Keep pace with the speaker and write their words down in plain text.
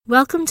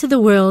Welcome to the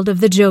world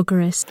of the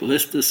Jokerist.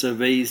 Calista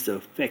surveys the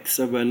effects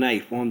of her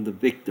knife on the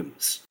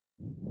victims.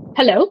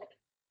 Hello?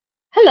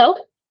 Hello?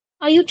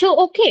 Are you two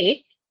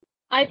okay?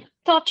 I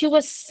thought you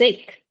were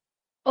sick.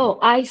 Oh,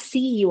 I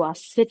see you are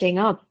sitting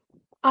up.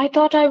 I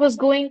thought I was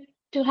going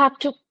to have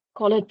to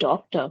call a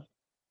doctor.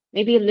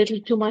 Maybe a little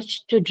too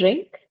much to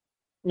drink?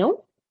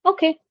 No?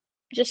 Okay.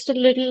 Just a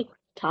little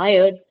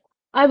tired.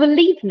 I will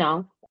leave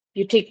now.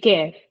 You take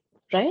care,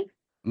 right?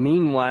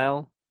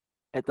 Meanwhile,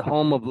 at the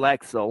home of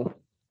Lexo,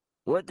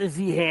 what does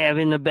he have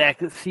in the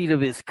back seat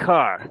of his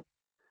car?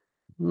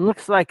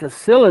 Looks like a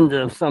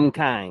cylinder of some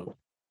kind.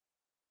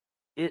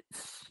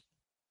 It's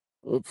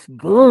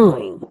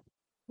glowing.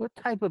 What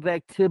type of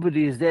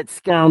activity is that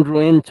scoundrel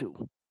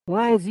into?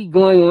 Why is he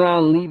going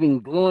around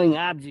leaving glowing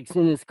objects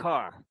in his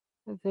car?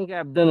 I think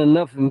I've done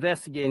enough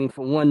investigating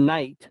for one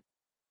night.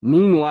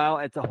 Meanwhile,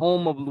 at the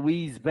home of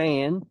Louise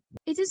Van,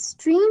 it is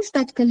strange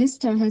that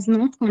Calista has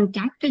not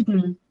contacted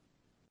me.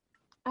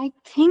 I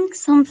think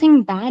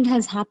something bad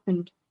has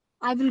happened.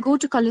 I will go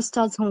to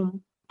Callista's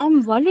home.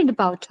 I'm worried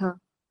about her.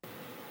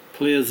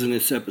 Players in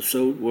this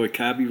episode were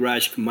Kabi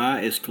Raj Kumar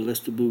as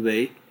Calista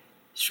Bouvet,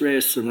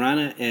 Shreyas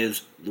Sarana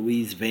as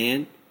Louise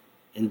Van,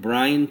 and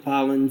Brian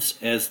Pollins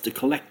as the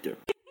Collector.